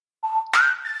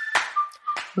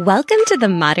Welcome to the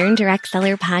Modern Direct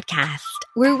Seller Podcast,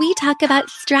 where we talk about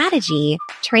strategy,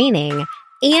 training,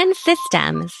 and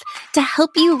systems to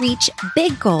help you reach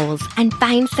big goals and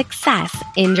find success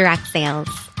in direct sales.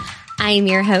 I'm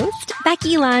your host,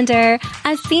 Becky Launder,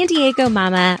 a San Diego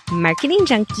mama, marketing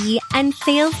junkie, and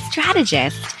sales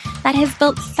strategist that has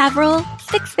built several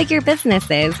six-figure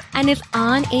businesses and is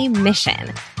on a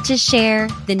mission to share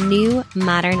the new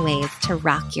modern ways to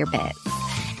rock your biz.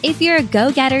 If you're a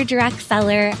go-getter direct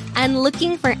seller and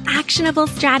looking for actionable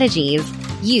strategies,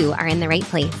 you are in the right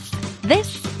place.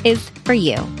 This is for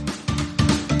you.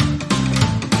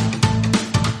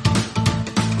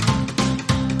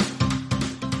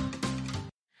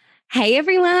 Hey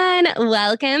everyone,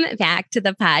 welcome back to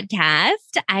the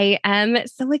podcast. I am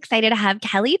so excited to have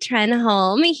Kelly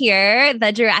Trenholm here,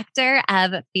 the Director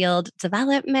of Field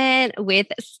Development with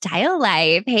Style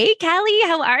Life. Hey Kelly,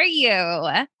 how are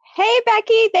you? Hey,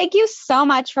 Becky. Thank you so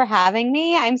much for having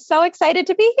me. I'm so excited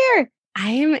to be here.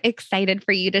 I'm excited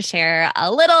for you to share a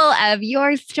little of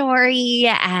your story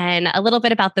and a little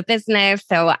bit about the business.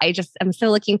 So I'm so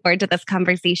looking forward to this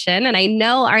conversation. And I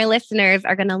know our listeners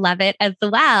are going to love it as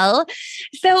well.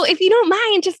 So if you don't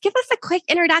mind, just give us a quick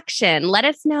introduction. Let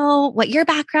us know what your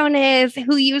background is,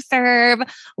 who you serve,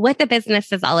 what the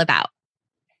business is all about.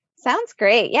 Sounds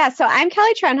great. Yeah. So I'm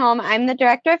Kelly Trenholm. I'm the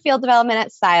Director of Field Development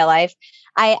at Style Life.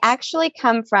 I actually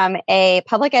come from a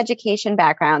public education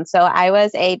background. So I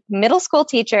was a middle school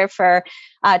teacher for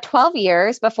 12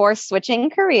 years before switching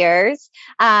careers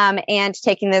and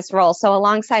taking this role. So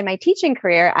alongside my teaching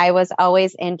career, I was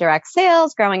always in direct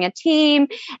sales, growing a team,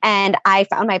 and I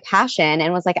found my passion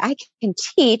and was like, I can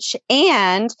teach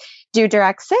and do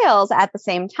direct sales at the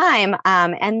same time.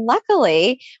 And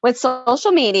luckily, with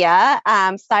social media,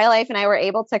 Style Life and I were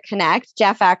able to connect.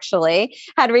 Jeff actually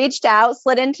had reached out,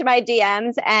 slid into my DMs,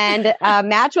 and a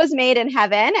match was made in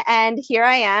heaven. And here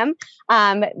I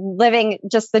am, living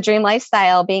just the dream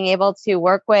lifestyle, being able to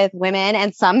work with women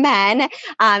and some men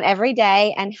every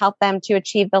day and help them to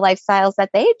achieve the lifestyles that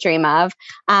they dream of.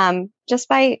 Just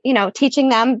by, teaching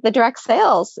them the direct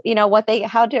sales,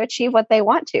 how to achieve what they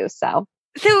want to. So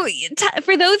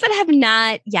for those that have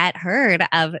not yet heard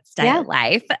of Style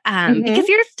Life, because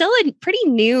you're still a pretty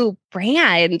new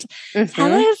brand,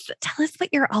 tell us what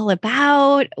you're all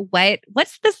about.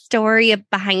 What's the story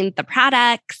behind the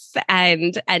products,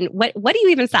 and what do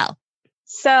you even sell?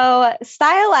 So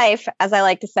Style Life, as I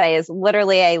like to say, is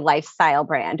literally a lifestyle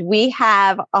brand. We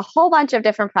have a whole bunch of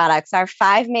different products. Our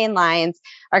 5 main lines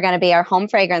are going to be our home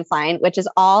fragrance line, which is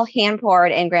all hand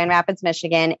poured in Grand Rapids,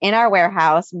 Michigan, in our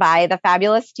warehouse by the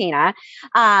fabulous Tina.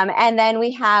 And then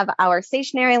we have our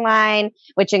stationery line,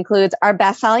 which includes our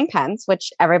best-selling pens,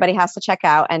 which everybody has to check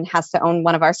out and has to own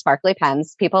one of our sparkly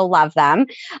pens. People love them.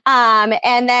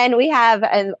 And then we have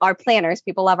our planners.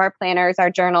 People love our planners, our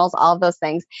journals, all of those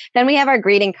things. Then we have our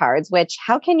greeting cards, which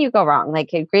how can you go wrong? Like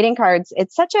greeting cards,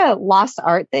 it's such a lost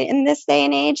art in this day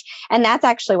and age. And that's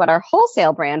actually what our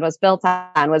wholesale brand was built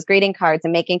on, was greeting cards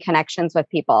and making connections with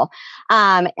people.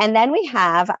 And then we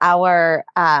have our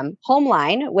home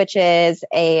line, which is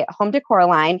a home decor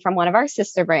line from one of our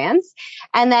sister brands.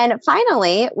 And then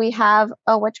finally, we have,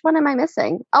 which one am I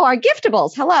missing? Our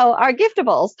giftables. Hello, our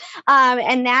giftables.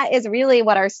 And that is really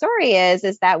what our story is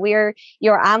that we're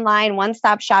your online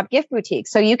one-stop shop gift boutique.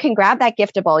 So you can grab that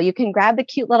giftable. You can grab the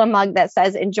cute little mug that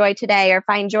says enjoy today or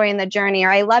find joy in the journey or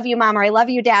I love you, mom, or I love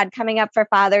you, dad, coming up for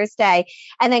Father's Day.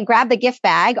 And then grab the gift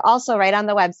bag also right on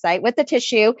the website with the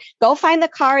tissue. Go find the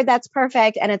card that's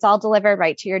perfect and it's all delivered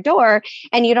right to your door.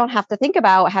 And you don't have to think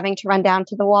about having to run down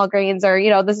to the Walgreens or,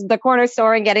 the corner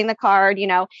store and getting the card. You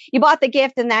bought the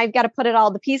gift and now you've got to put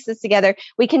all the pieces together.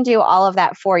 We can do all of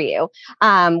that for you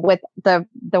with the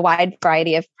wide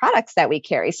variety of products that we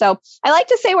carry. So I like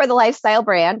to say we're the lifestyle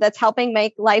brand that's helping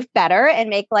make life better and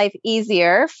make life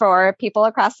easier for people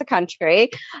across the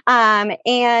country.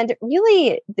 And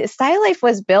really, Style Life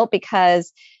was built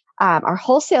because our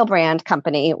wholesale brand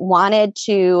company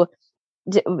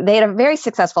they had a very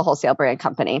successful wholesale brand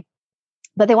company,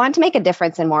 but they wanted to make a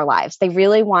difference in more lives. They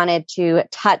really wanted to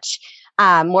touch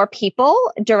more people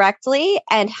directly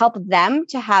and help them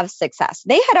to have success.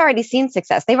 They had already seen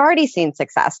success. They've already seen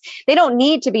success. They don't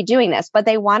need to be doing this, but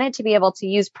they wanted to be able to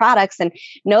use products and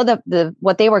know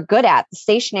what they were good at, the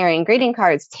stationery and greeting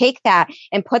cards, take that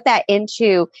and put that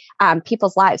into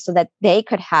people's lives so that they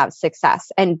could have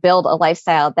success and build a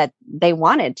lifestyle that they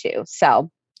wanted to.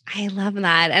 So I love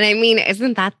that. And I mean,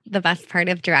 isn't that the best part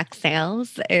of direct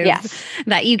sales is Yes.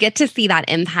 that you get to see that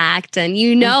impact and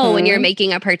when you're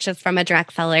making a purchase from a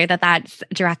direct seller that that's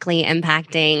directly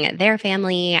impacting their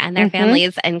family and their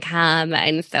family's income.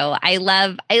 And so I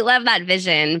love that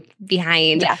vision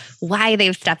behind why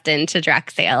they've stepped into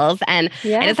direct sales. And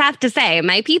I just have to say, all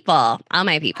my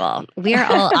people, we are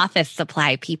all office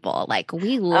supply people. Like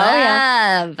we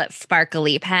love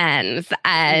sparkly pens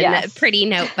and pretty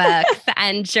notebooks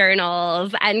and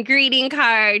journals and greeting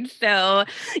cards. So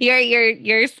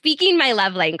you're speaking my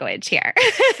love language here.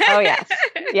 Oh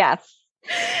yes.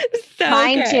 So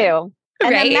mine too.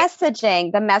 And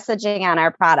the messaging on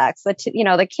our products,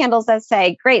 the candles that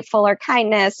say grateful or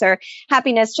kindness or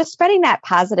happiness, just spreading that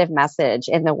positive message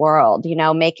in the world,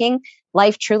 making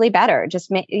life truly better. Just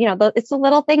it's the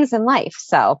little things in life.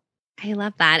 So I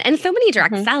love that. And so many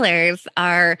direct sellers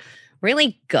are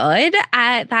really good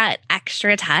at that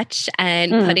extra touch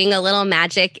and putting a little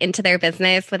magic into their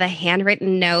business with a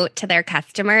handwritten note to their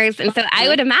customers. And so I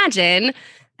would imagine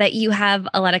that you have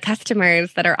a lot of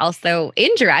customers that are also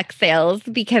in direct sales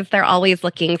because they're always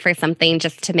looking for something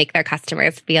just to make their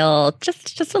customers feel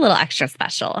just a little extra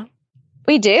special.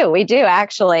 We do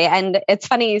actually. And it's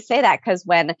funny you say that because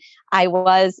when I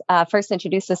was first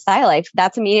introduced to Style Life,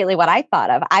 that's immediately what I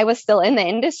thought of. I was still in the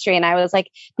industry and I was like,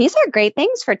 these are great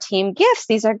things for team gifts.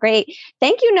 These are great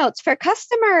thank you notes for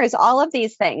customers, all of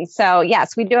these things. So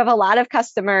yes, we do have a lot of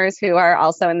customers who are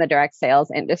also in the direct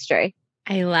sales industry.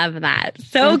 I love that.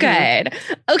 So good.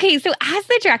 Okay. So as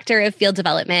the director of field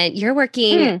development, you're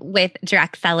working with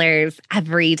direct sellers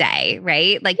every day,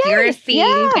 right? Like you're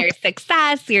seeing their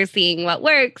success, you're seeing what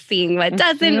works, seeing what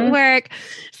doesn't work.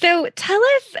 So tell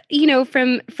us,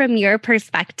 from your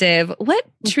perspective, what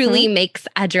truly makes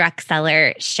a direct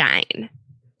seller shine?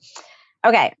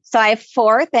 Okay. So I have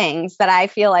 4 things that I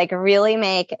feel like really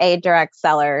make a direct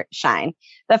seller shine.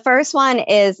 The first one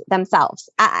is themselves.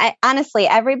 I honestly,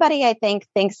 everybody I think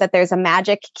thinks that there's a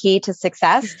magic key to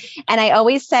success. And I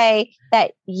always say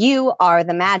that you are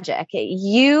the magic.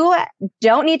 You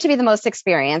don't need to be the most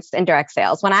experienced in direct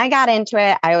sales. When I got into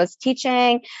it, I was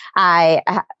teaching, I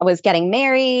was getting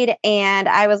married, and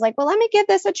I was like, well, let me give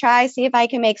this a try, see if I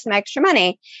can make some extra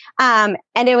money. And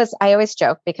I always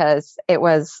joke because it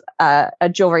was a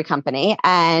jewelry company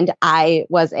and I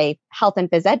was a health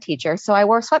and phys ed teacher. So I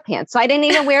wore sweatpants. So I didn't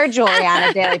even wear jewelry on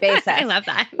a daily basis. I love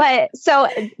that. But so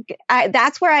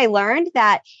that's where I learned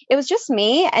that it was just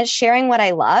me and sharing what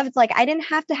I loved. Like I didn't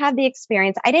have to have the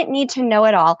experience. I didn't need to know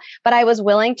it all, but I was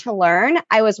willing to learn.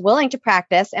 I was willing to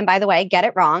practice. And by the way, get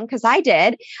it wrong because I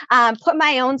did, put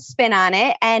my own spin on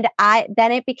it. And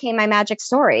then it became my magic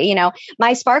story.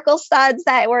 My sparkle studs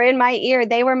that were in my ear,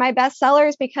 they were my best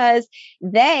sellers because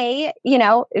they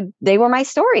were my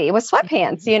story. It was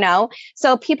sweatpants,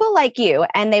 So people like you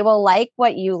and they will like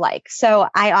what you like. So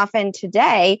I often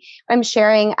today I'm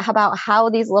sharing about how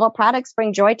these little products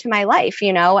bring joy to my life,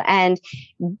 and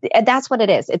that's what it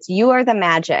is. It's you are the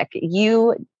magic.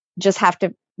 You just have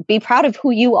to be proud of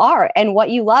who you are and what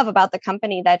you love about the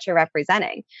company that you're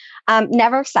representing.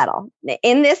 Never settle.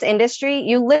 In this industry,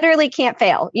 you literally can't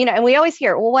fail. And we always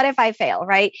hear, well, what if I fail,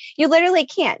 right? You literally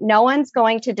can't. No one's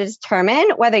going to determine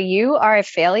whether you are a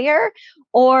failure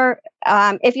or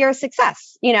if you're a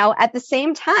success. At the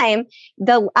same time,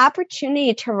 the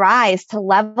opportunity to rise to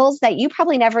levels that you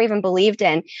probably never even believed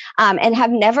in and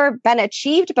have never been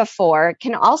achieved before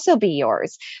can also be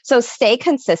yours. So stay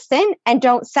consistent and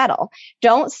don't settle.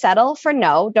 Don't settle for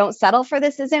no. Don't settle for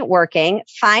this isn't working.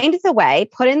 Find the way,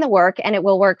 put in the work, and it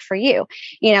will work for you.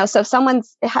 So if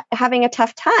someone's having a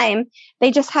tough time,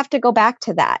 they just have to go back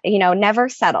to that. Never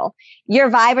settle. Your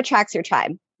vibe attracts your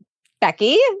tribe.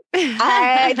 Becky,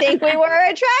 I think we were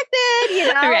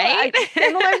attracted, right? A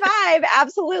similar vibe.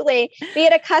 Absolutely. Be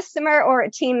it a customer or a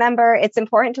team member, it's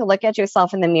important to look at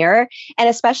yourself in the mirror. And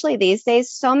especially these days,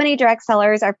 so many direct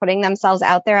sellers are putting themselves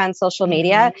out there on social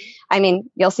media. I mean,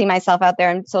 you'll see myself out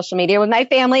there on social media with my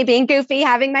family, being goofy,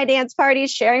 having my dance parties,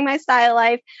 sharing my style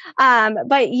life.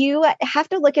 But you have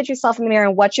to look at yourself in the mirror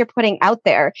and what you're putting out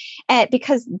there,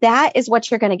 because that is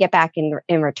what you're going to get back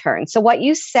in return. So what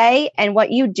you say and what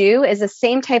you do is the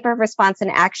same type of response and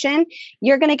action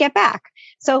you're going to get back.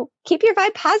 So keep your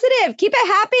vibe positive, keep it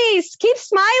happy, keep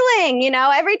smiling.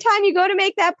 Every time you go to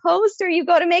make that post or you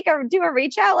go to do a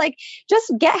reach out, like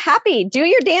just get happy, do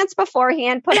your dance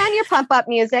beforehand, put on your pump up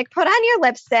music, put on your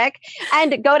lipstick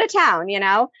and go to town,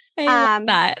 I love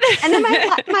that. And then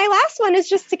my last one is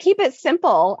just to keep it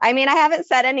simple. I mean, I haven't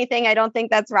said anything. I don't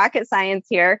think that's rocket science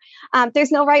here.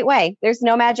 There's no right way. There's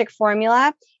no magic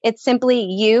formula. It's simply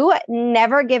you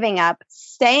never giving up,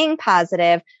 staying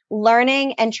positive,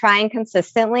 learning and trying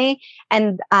consistently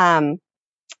and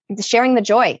sharing the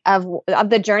joy of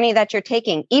the journey that you're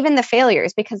taking, even the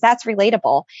failures, because that's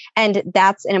relatable and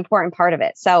that's an important part of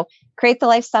it. So create the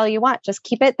lifestyle you want. Just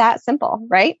keep it that simple,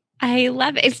 right? I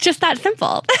love it. It's just that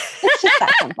simple. It's just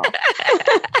that simple.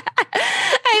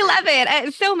 I love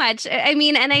it so much. I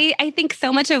mean, and I think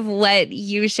so much of what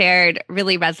you shared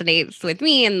really resonates with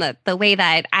me and the way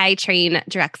that I train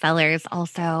direct sellers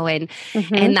also. And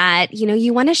that,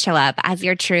 you want to show up as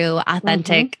your true,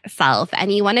 authentic self,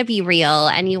 and you want to be real,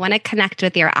 and you want to connect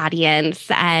with your audience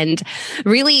and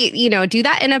really, do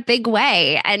that in a big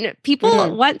way. And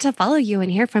people want to follow you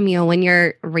and hear from you when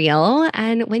you're real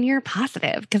and when you're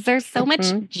positive, because there's so much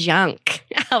junk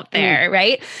out there,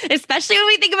 right? Especially when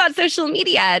we think about social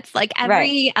media. It's like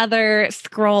every other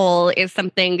scroll is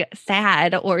something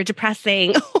sad or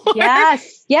depressing or not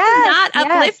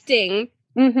uplifting.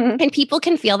 And people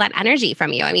can feel that energy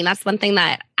from you. I mean, that's one thing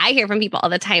that I hear from people all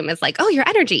the time is like, oh, your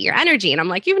energy. And I'm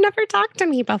like, you've never talked to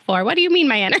me before. What do you mean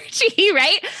my energy?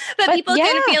 Right? But people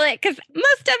can feel it because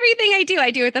most everything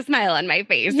I do with a smile on my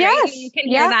face. Right? You can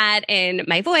hear that in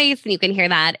my voice, and you can hear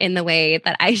that in the way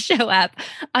that I show up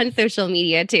on social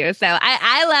media too. So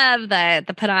I love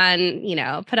the put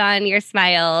on your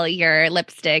smile, your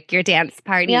lipstick, your dance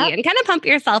party, and kind of pump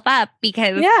yourself up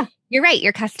because you're right.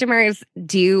 Your customers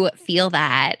do feel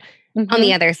that on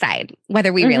the other side,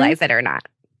 whether we realize it or not.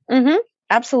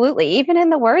 Absolutely. Even in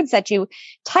the words that you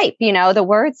type, the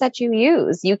words that you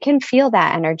use, you can feel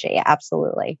that energy.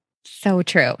 Absolutely. So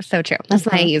true. So true. That's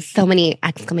why I use so many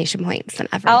exclamation points and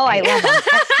everything. Oh, I love them.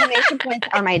 Exclamation points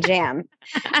are my jam.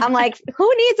 I'm like,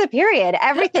 who needs a period?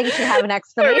 Everything should have an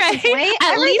exclamation point.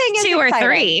 At least 2 or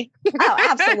 3. Oh,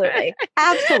 absolutely.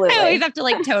 Absolutely. I always have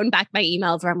to tone back my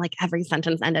emails where I'm like, every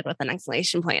sentence ended with an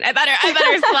exclamation point. I better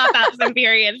swap out some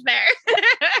periods there.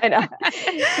 I know.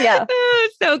 Yeah. Oh,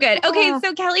 so good. Okay.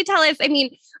 So Kelly, tell us, I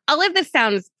mean, all of this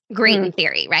sounds great in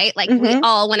theory, right? Like we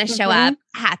all want to show up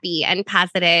happy and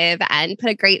positive and put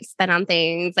a great spin on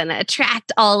things and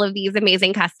attract all of these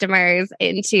amazing customers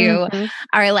into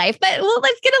our life. But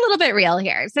let's get a little bit real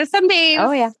here. So some days,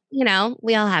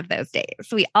 we all have those days.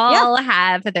 We all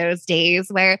have those days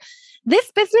where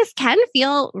this business can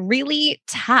feel really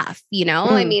tough.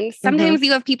 I mean, sometimes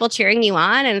you have people cheering you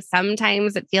on, and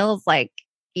sometimes it feels like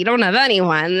you don't have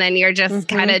anyone, and you're just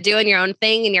kind of doing your own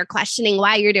thing, and you're questioning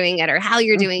why you're doing it or how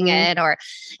you're doing it, or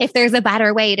if there's a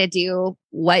better way to do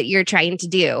what you're trying to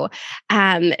do.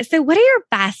 So what are your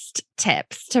best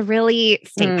tips to really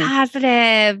stay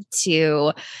positive,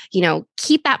 to,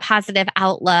 keep that positive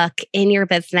outlook in your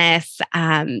business?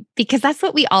 Because that's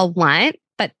what we all want.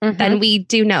 But then we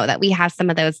do know that we have some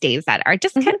of those days that are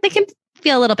just they can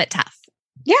feel a little bit tough.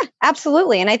 Yeah,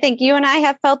 absolutely. And I think you and I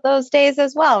have felt those days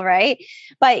as well, right?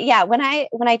 But yeah, when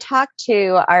I talk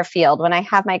to our field, when I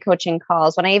have my coaching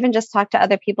calls, when I even just talk to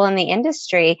other people in the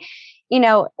industry,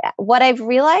 what I've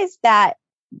realized that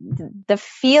the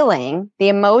feeling, the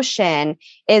emotion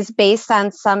is based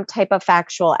on some type of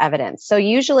factual evidence. So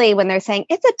usually when they're saying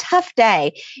it's a tough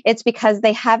day, it's because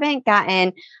they haven't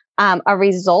gotten a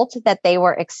result that they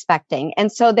were expecting.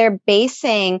 And so they're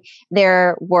basing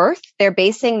their worth, they're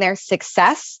basing their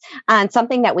success on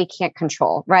something that we can't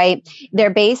control, right?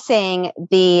 They're basing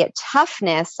the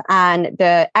toughness on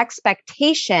the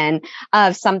expectation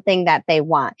of something that they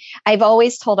want. I've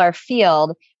always told our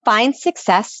field, find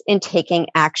success in taking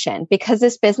action, because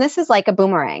this business is like a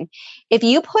boomerang. If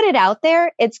you put it out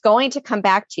there, it's going to come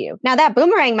back to you. Now that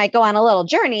boomerang might go on a little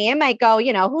journey. It might go,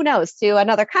 who knows, to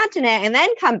another continent and then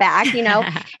come back.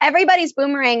 Everybody's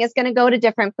boomerang is going to go to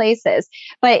different places.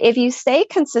 But if you stay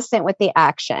consistent with the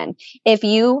action, if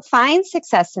you find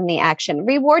success in the action,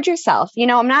 reward yourself.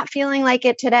 I'm not feeling like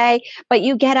it today, but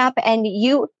you get up and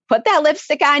you put that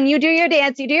lipstick on, you do your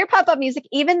dance, you do your pop-up music,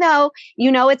 even though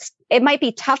it might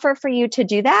be tougher for you to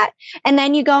do that. And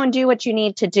then you go and do what you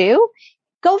need to do.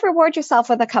 Go reward yourself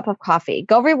with a cup of coffee.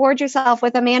 Go reward yourself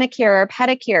with a manicure or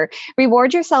pedicure.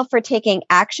 Reward yourself for taking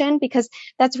action, because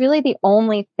that's really the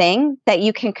only thing that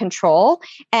you can control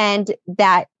and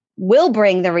that will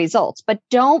bring the results. But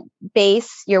don't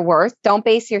base your worth, don't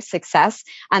base your success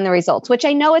on the results, which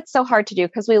I know it's so hard to do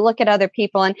because we look at other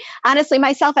people. And honestly,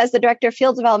 myself as the director of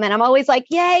field development, I'm always like,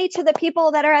 yay to the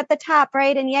people that are at the top,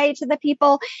 right? And yay to the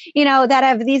people, that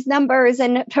have these numbers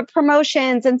and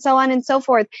promotions and so on and so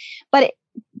forth. But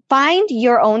find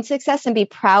your own success and be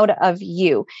proud of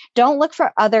you. Don't look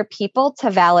for other people to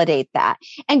validate that.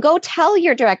 And go tell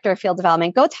your director of field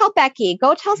development, go tell Becky,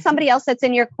 go tell somebody else that's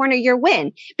in your corner your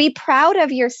win. Be proud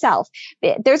of yourself.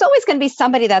 There's always going to be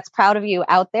somebody that's proud of you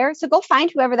out there. So go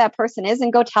find whoever that person is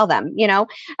and go tell them,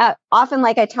 often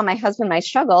like I tell my husband my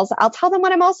struggles, I'll tell them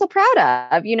what I'm also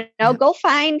proud of, go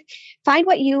find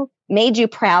what made you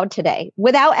proud today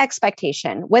without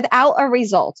expectation, without a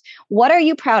result. What are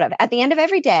you proud of? At the end of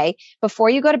every day, before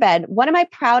you go to bed, what am I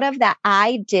proud of that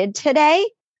I did today?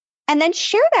 And then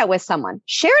share that with someone.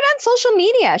 Share it on social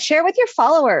media. Share it with your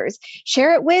followers.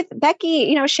 Share it with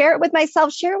Becky, share it with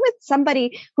myself. Share it with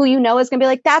somebody who is going to be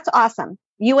like, that's awesome.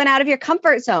 You went out of your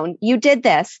comfort zone. You did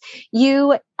this.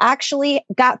 You actually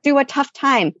got through a tough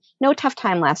time. No tough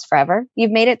time lasts forever. You've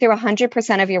made it through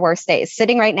 100% of your worst days.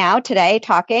 Sitting right now, today,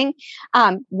 talking,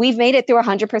 we've made it through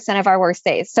 100% of our worst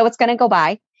days. So it's going to go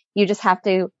by. You just have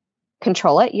to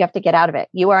control it. You have to get out of it.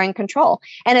 You are in control.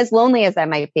 And as lonely as that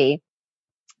might be,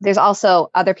 there's also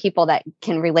other people that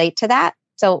can relate to that.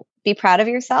 So be proud of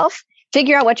yourself.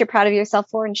 Figure out what you're proud of yourself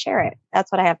for and share it.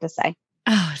 That's what I have to say.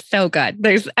 Oh, so good.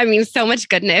 There's, so much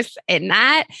goodness in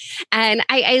that. And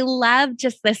I love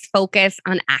just this focus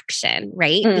on action,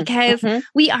 right? Because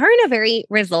we are in a very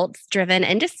results driven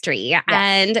industry. Yes.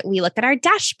 And we look at our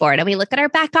dashboard and we look at our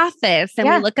back office and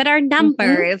we look at our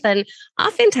numbers. And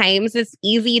oftentimes it's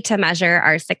easy to measure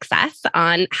our success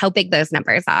on how big those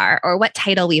numbers are or what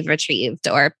title we've retrieved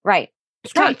or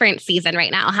it's conference season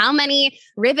right now. How many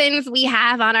ribbons we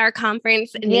have on our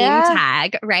conference name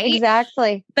tag, right?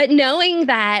 Exactly. But knowing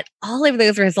that all of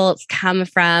those results come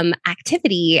from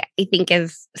activity, I think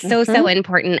is so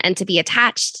important. And to be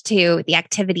attached to the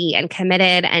activity and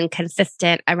committed and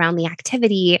consistent around the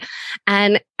activity.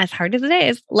 And as hard as it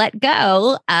is, let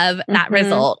go of that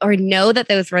result or know that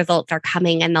those results are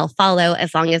coming and they'll follow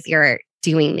as long as you're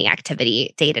doing the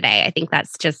activity day to day. I think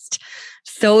that's just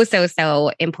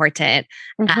so important.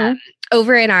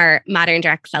 Over in our Modern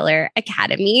Direct Seller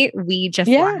Academy, we just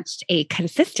launched a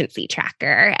consistency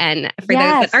tracker. And for those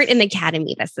that aren't in the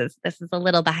academy, this is a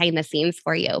little behind the scenes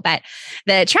for you. But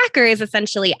the tracker is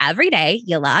essentially every day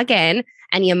you log in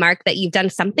and you mark that you've done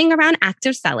something around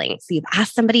active selling. So you've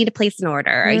asked somebody to place an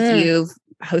order, you've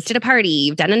hosted a party,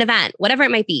 you've done an event, whatever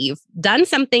it might be. You've done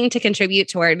something to contribute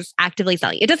towards actively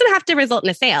selling. It doesn't have to result in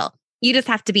a sale. You just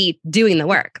have to be doing the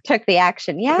work. Took the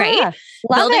action. Yeah. Right?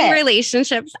 Building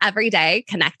relationships every day,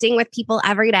 connecting with people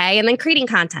every day, and then creating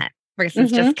content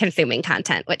versus just consuming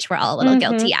content, which we're all a little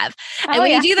guilty of. And when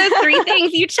you do those three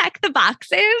things, you check the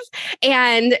boxes.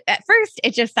 And at first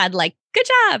it just said like, good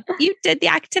job. You did the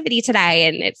activity today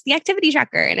and it's the activity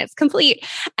tracker and it's complete.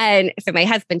 And so my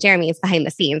husband, Jeremy, is behind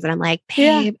the scenes and I'm like,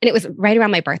 babe, and it was right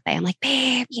around my birthday. I'm like,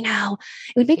 babe, it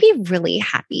would make me really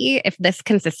happy if this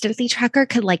consistency tracker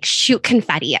could like shoot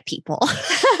confetti at people. And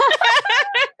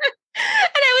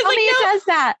I was like, it does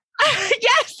that.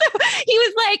 Yes. He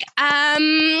was like,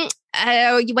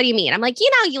 what do you mean? I'm like, you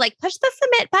like push the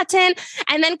submit button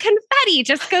and then confetti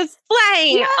just goes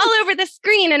flying all over the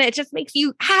screen. And it just makes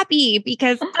you happy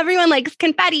because everyone likes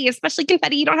confetti, especially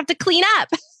confetti you don't have to clean up.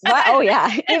 Oh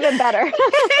yeah, even better.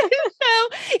 So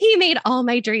he made all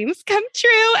my dreams come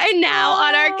true. And now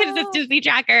on our consistency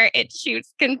tracker, it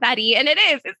shoots confetti. And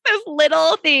it's those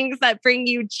little things that bring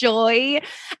you joy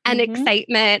and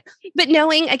excitement. But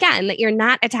knowing again that you're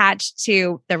not attached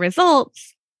to the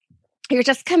results, you're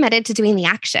just committed to doing the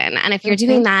action. And if you're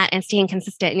doing that and staying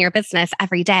consistent in your business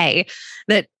every day,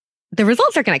 that the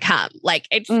results are going to come. Like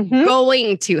it's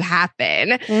going to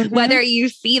happen. Whether you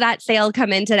see that sale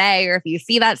come in today, or if you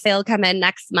see that sale come in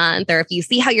next month, or if you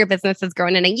see how your business has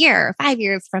grown in a year or 5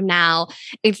 years from now,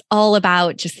 it's all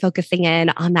about just focusing in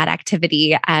on that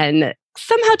activity and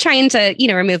somehow trying to,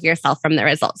 remove yourself from the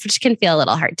results, which can feel a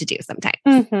little hard to do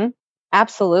sometimes.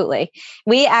 Absolutely.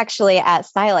 We actually at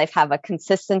Style Life have a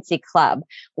consistency club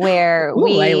where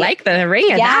I like the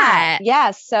ring of that.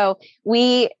 Yes. So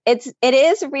it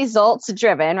is results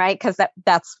driven, right? Because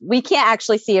that's we can't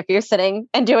actually see if you're sitting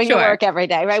and doing your work every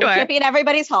day, right? We can't be in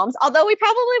everybody's homes, although we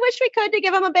probably wish we could to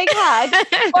give them a big hug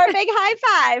or a big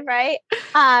high five,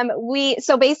 right?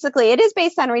 So basically it is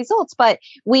based on results, but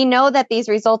we know that these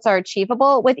results are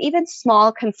achievable with even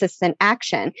small, consistent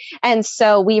action. And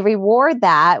so we reward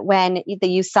that when that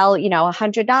you sell,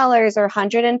 $100 or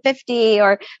 150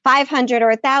 or 500 or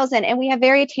 1,000. And we have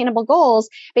very attainable goals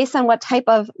based on what type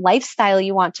of lifestyle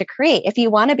you want to create. If you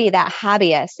want to be that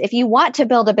hobbyist, if you want to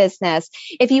build a business,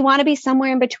 if you want to be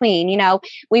somewhere in between,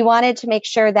 we wanted to make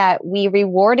sure that we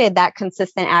rewarded that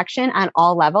consistent action on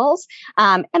all levels.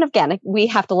 And again, we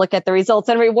have to look at the results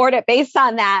and reward it based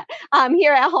on that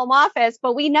here at home office.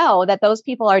 But we know that those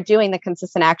people are doing the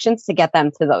consistent actions to get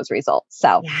them to those results.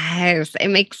 So yes, it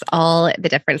makes all the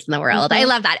difference in the world. I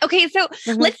love that. Okay. So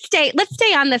let's stay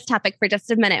on this topic for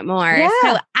just a minute more. Yeah.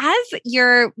 So as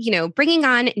you're, bringing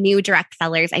on new direct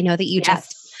sellers, I know that you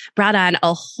just brought on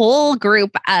a whole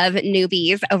group of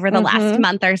newbies over the last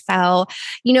month or so.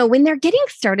 When they're getting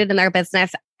started in their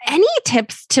business, any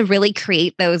tips to really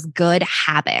create those good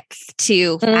habits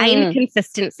to find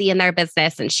consistency in their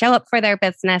business and show up for their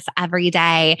business every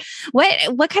day?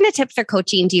 What kind of tips or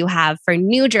coaching do you have for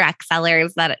new direct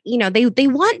sellers that, they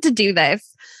want to do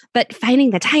this, but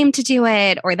finding the time to do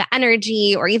it or the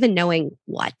energy or even knowing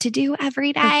what to do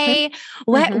every day?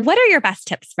 What are your best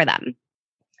tips for them?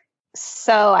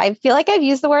 So I feel like I've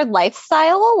used the word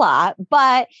lifestyle a lot,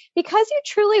 but because you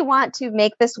truly want to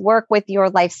make this work with your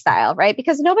lifestyle, right?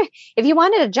 Because if you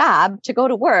wanted a job to go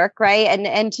to work, right,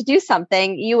 and to do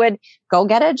something, you would go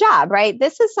get a job, right?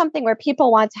 This is something where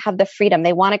people want to have the freedom.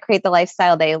 They want to create the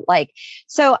lifestyle they like.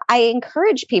 So I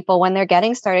encourage people when they're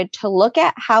getting started to look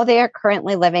at how they are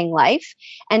currently living life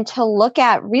and to look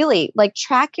at really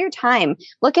track your time.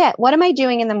 Look at, what am I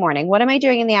doing in the morning? What am I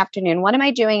doing in the afternoon? What am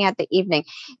I doing at the evening?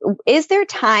 Is there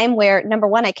time where, number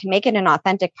one, I can make it an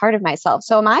authentic part of myself?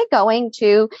 So am I going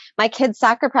to my kids'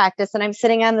 soccer practice and I'm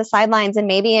sitting on the sidelines and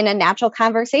maybe in a natural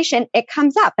conversation, it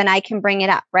comes up and I can bring it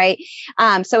up, right?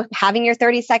 So having your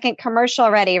 30-second commercial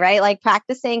ready, right?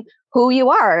 Practicing who you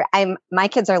are. My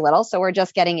kids are little, so we're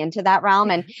just getting into that realm.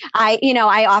 And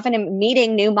I often am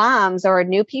meeting new moms or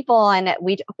new people and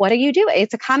what do you do?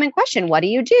 It's a common question. What do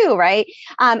you do? Right.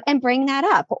 And bring that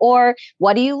up. Or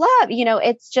what do you love?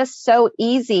 It's just so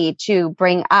easy to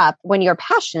bring up when you're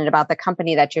passionate about the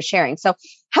company that you're sharing. So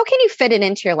how can you fit it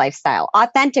into your lifestyle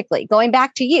authentically? Going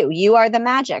back to you are the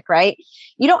magic, right?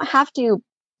 You don't have to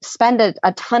spend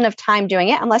a ton of time doing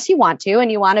it unless you want to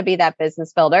and you want to be that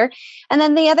business builder. And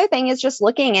then the other thing is just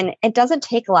looking, and it doesn't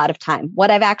take a lot of time. What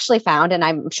I've actually found, and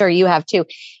I'm sure you have too,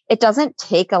 it doesn't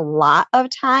take a lot of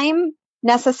time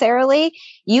necessarily.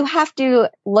 You have to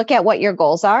look at what your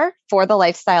goals are for the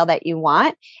lifestyle that you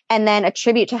want and then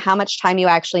attribute to how much time you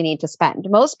actually need to spend.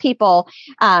 Most people,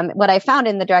 what I found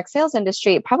in the direct sales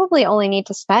industry, probably only need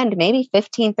to spend maybe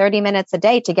 15, 30 minutes a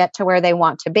day to get to where they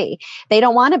want to be. They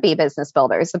don't want to be business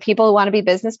builders. The people who want to be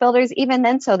business builders, even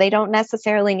then, so they don't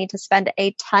necessarily need to spend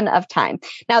a ton of time.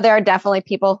 Now, there are definitely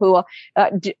people who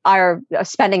are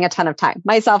spending a ton of time,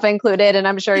 myself included, and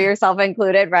I'm sure yourself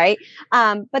included, right?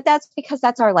 But that's because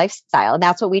that's our lifestyle and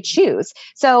that's what we choose.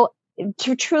 So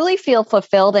to truly feel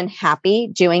fulfilled and happy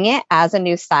doing it as a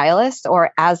new stylist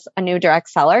or as a new direct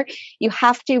seller, you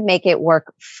have to make it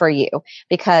work for you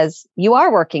because you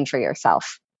are working for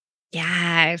yourself.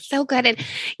 Yeah, so good. And,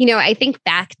 I think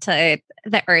back to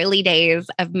the early days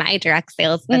of my direct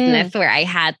sales business where I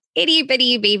had itty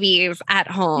bitty babies at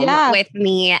home with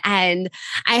me. And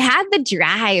I had the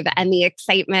drive and the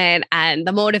excitement and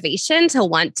the motivation to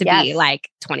want to be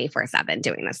 24/7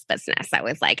 doing this business. I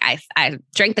was like, I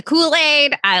drank the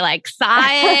Kool-Aid. I saw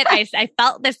it. I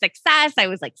felt the success. I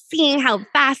was seeing how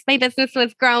fast my business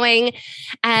was growing.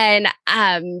 And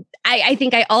I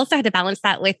think I also had to balance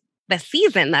that with the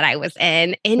season that I was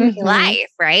in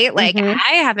life, right?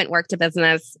 I haven't worked a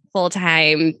business full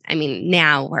time. I mean,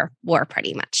 now we're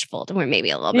pretty much full. We're maybe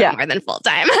a little bit more than full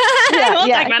time. We'll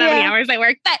talk about how many hours I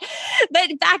work.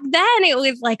 But back then it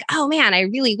was oh man, I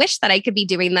really wish that I could be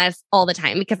doing this all the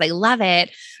time because I love it.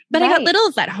 But I got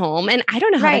littles at home and I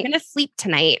don't know how they're going to sleep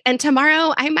tonight. And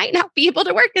tomorrow I might not be able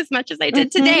to work as much as I did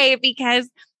today because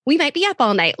we might be up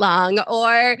all night long,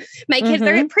 or my kids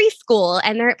are at preschool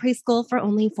and they're at preschool for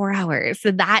only 4 hours. So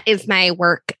that is my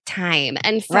work time.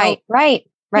 And so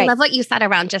I love what you said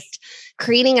around just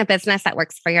creating a business that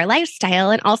works for your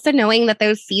lifestyle and also knowing that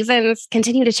those seasons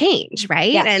continue to change,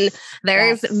 right? Yes. And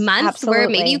there's months where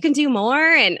maybe you can do more.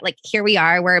 And here we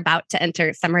are, we're about to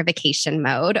enter summer vacation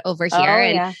mode over here.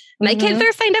 And my kids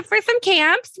are signed up for some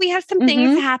camps. We have some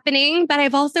things happening, but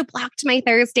I've also blocked my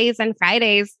Thursdays and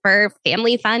Fridays for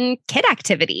family fun kid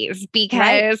activities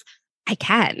because I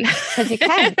can. Because you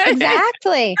can.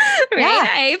 Exactly. Right? Yeah.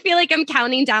 I feel like I'm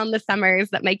counting down the summers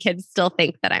that my kids still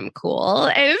think that I'm cool.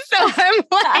 And so I'm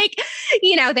like,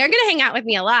 they're going to hang out with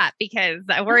me a lot because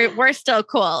we're still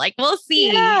cool. Like we'll see,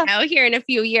 here in a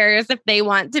few years if they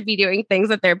want to be doing things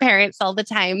with their parents all the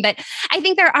time. But I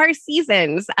think there are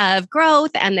seasons of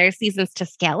growth and there's seasons to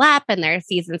scale up and there are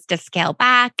seasons to scale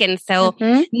back. And so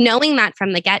knowing that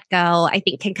from the get-go, I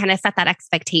think can kind of set that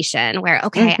expectation where,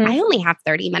 okay, I only have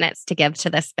 30 minutes to give to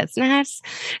this business.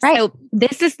 Right. So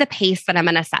this is the pace that I'm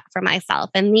going to set for myself.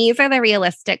 And these are the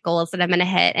realistic goals that I'm going to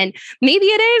hit. And maybe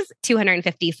it is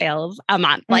 250 sales a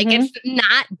month. Like it's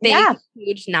not big,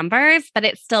 huge numbers, but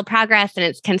it's still progress and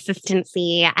it's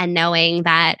consistency and knowing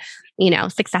that,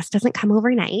 success doesn't come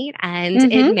overnight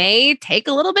and it may take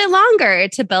a little bit longer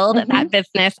to build that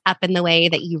business up in the way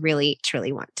that you really,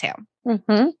 truly want to.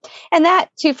 And that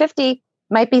 250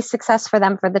 might be success for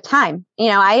them for the time.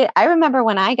 I remember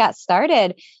when I got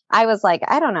started, I was like,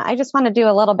 I don't know, I just want to do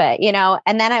a little bit,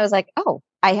 and then I was like, oh,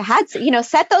 I had,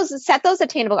 set those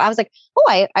attainable. I was like,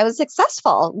 oh, I was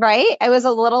successful, right? I was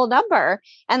a little number.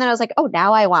 And then I was like, oh,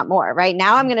 now I want more, right?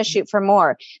 Now I'm going to shoot for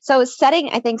more. So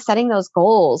setting those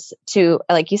goals to,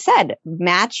 like you said,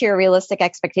 match your realistic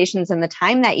expectations in the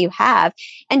time that you have,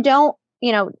 and don't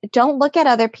look at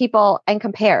other people and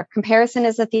compare. Comparison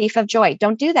is the thief of joy.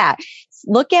 Don't do that.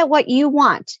 Look at what you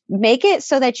want. Make it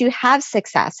so that you have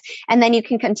success and then you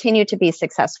can continue to be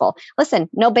successful. Listen,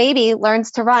 no baby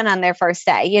learns to run on their first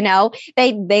day.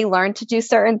 They learn to do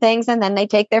certain things and then they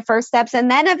take their first steps and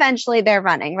then eventually they're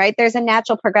running, right? There's a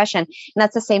natural progression. And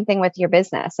that's the same thing with your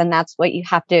business. And that's what you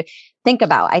have to think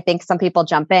about. I think some people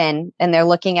jump in and they're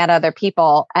looking at other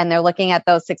people and they're looking at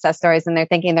those success stories and they're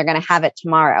thinking they're going to have it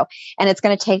tomorrow. And it's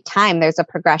going to take time. There's a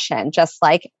progression, just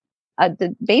like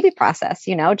the baby process,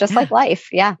 just like life.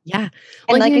 Yeah. Yeah.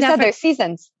 And like you said, there's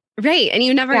seasons. Right. And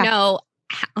you never know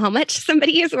how much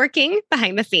somebody is working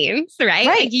behind the scenes, right?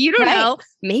 Like you don't know.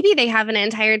 Maybe they have an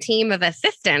entire team of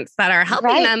assistants that are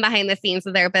helping them behind the scenes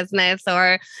of their business,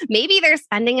 or maybe they're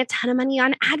spending a ton of money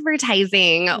on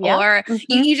advertising, or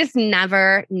you just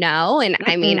never know. And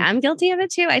I mean, I'm guilty of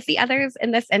it too. I see others in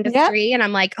this industry and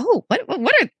I'm like, oh, what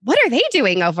are they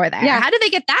doing over there? How do they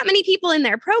get that many people in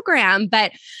their program?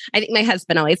 But I think my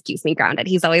husband always keeps me grounded.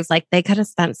 He's always like, they could have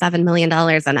spent $7 million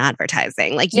on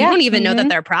advertising. Like you don't even know that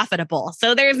they're profitable.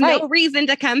 So there's no reason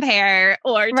to compare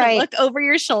or to look over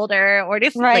your shoulder or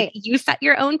just like you set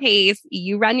your own pace,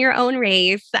 you run your own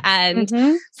race and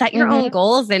set your own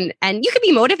goals and you can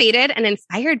be motivated and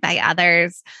inspired by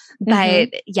others.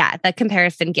 But the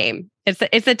comparison game, it's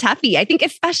a toughie. I think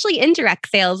especially in direct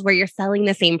sales where you're selling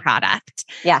the same product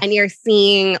and you're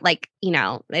seeing like,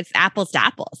 it's apples to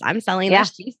apples. I'm selling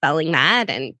this, she's selling that.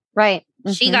 And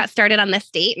she got started on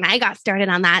this date and I got started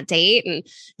on that date. And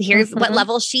here's what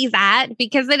level she's at,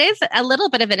 because it is a little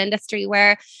bit of an industry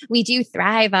where we do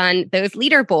thrive on those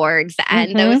leaderboards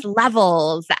and those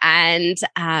levels and,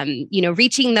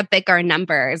 reaching the bigger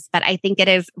numbers. But I think it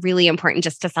is really important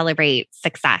just to celebrate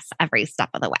success every step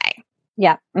of the way.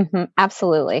 Yeah,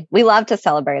 absolutely. We love to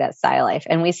celebrate at Style Life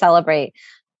and we celebrate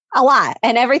a lot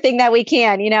and everything that we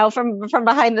can, from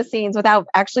behind the scenes without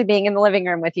actually being in the living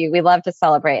room with you. We love to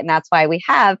celebrate. And that's why we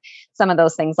have some of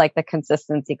those things like the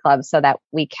Consistency Club so that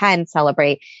we can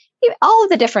celebrate all of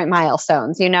the different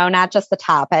milestones, not just the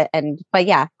top. But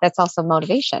that's also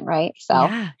motivation, right? So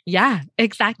yeah,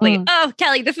 exactly. Oh,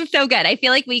 Kelly, this is so good. I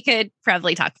feel like we could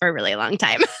probably talk for a really long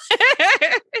time.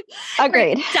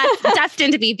 Agreed. We're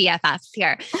destined to be BFFs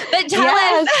here. But tell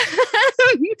us,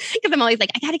 because I'm always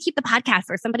like, I got to keep the podcast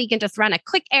where somebody can just run a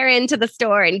quick errand to the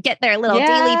store and get their little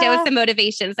daily dose of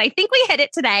motivation. So I think we hit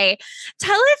it today.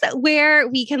 Tell us where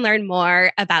we can learn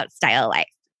more about Style Life.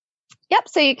 Yep.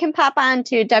 So you can pop on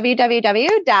to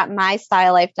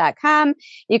www.mystylelife.com.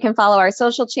 You can follow our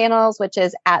social channels, which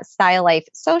is at Style Life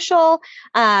Social.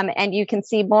 And you can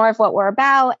see more of what we're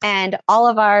about and all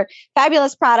of our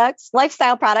fabulous products,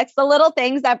 lifestyle products, the little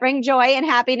things that bring joy and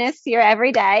happiness to your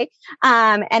everyday.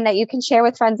 And that you can share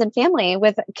with friends and family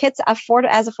with kits as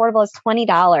affordable as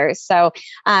 $20. So,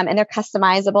 and they're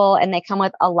customizable and they come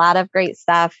with a lot of great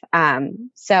stuff. And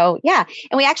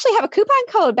we actually have a coupon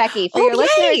code, Becky, for your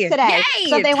listeners today.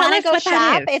 So if they want to go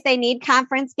shop, if they need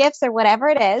conference gifts or whatever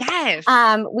it is,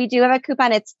 we do have a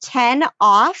coupon. It's 10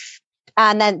 off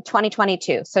and then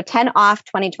 2022. So 10 off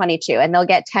 2022 and they'll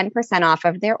get 10% off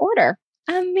of their order.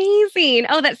 Amazing. Amazing.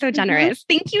 Oh, that's so generous.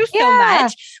 Thank you so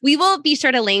much. We will be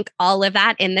sure to link all of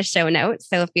that in the show notes.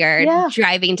 So if you're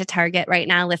driving to Target right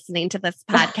now, listening to this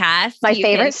podcast, my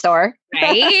favorite store,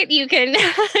 right? You can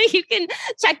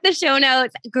check the show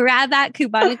notes, grab that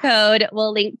coupon code.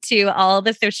 We'll link to all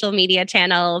the social media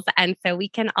channels. And so we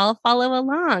can all follow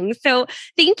along. So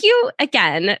thank you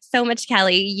again so much,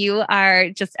 Kelly. You are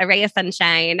just a ray of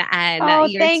sunshine,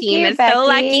 and your team is Becky. So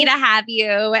lucky to have you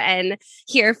and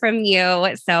hear from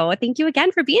you. So thank you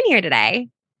again for being here today.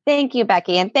 Thank you,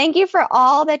 Becky. And thank you for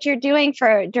all that you're doing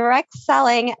for direct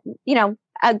selling,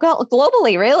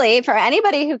 globally, really, for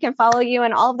anybody who can follow you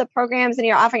and all of the programs and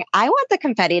you're offering. I want the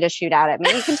confetti to shoot out at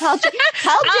me. You can tell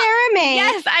Jeremy.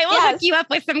 Yes, I will hook you up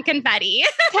with some confetti.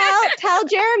 tell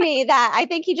Jeremy that I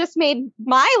think he just made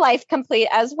my life complete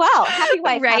as well. Happy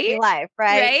wife, happy life,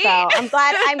 right? So I'm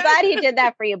glad he did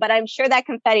that for you. But I'm sure that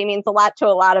confetti means a lot to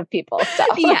a lot of people. So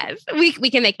yes,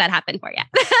 we can make that happen for you.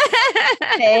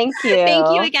 Thank you.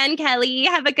 Thank you again, Kelly.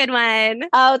 Have a good one.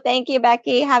 Oh, thank you,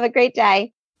 Becky. Have a great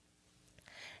day.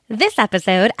 This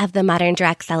episode of the Modern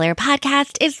Direct Seller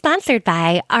podcast is sponsored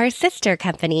by our sister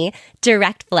company,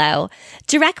 DirectFlow.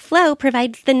 DirectFlow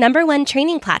provides the #1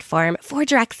 training platform for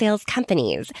direct sales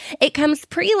companies. It comes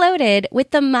preloaded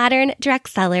with the Modern Direct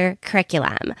Seller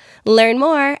curriculum. Learn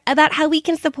more about how we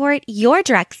can support your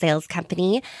direct sales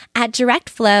company at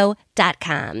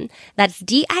directflow.com. That's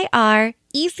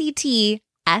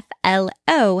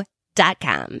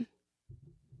DIRECTFLO.com.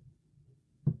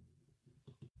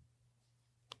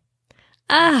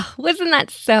 Wasn't that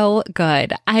so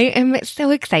good? I am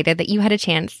so excited that you had a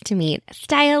chance to meet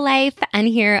Style Life and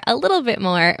hear a little bit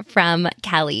more from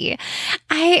Kelly.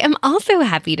 I am also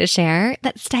happy to share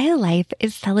that Style Life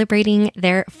is celebrating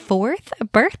their 4th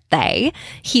birthday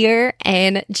here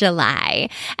in July.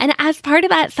 And as part of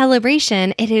that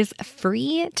celebration, it is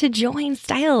free to join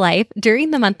Style Life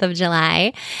during the month of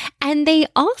July. And they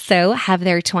also have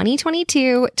their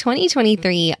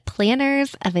 2022-2023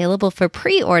 planners available for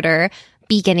pre-order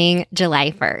beginning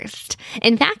July 1st.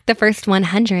 In fact, the first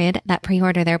 100 that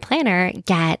pre-order their planner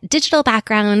get digital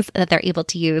backgrounds that they're able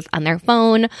to use on their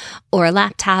phone or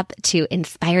laptop to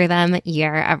inspire them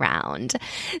year-round.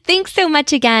 Thanks so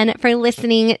much again for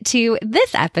listening to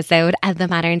this episode of the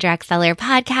Modern Direct Seller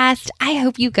podcast. I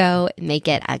hope you go make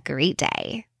it a great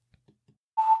day.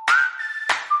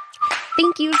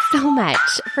 Thank you so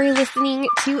much for listening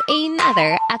to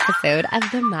another episode of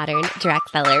the Modern Direct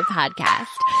Seller podcast.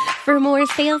 For more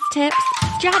sales tips,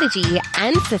 strategy,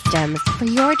 and systems for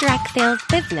your direct sales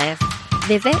business,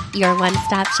 visit your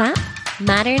one-stop shop,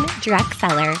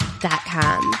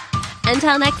 moderndirectseller.com.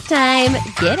 Until next time,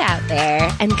 get out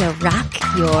there and go rock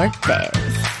your biz.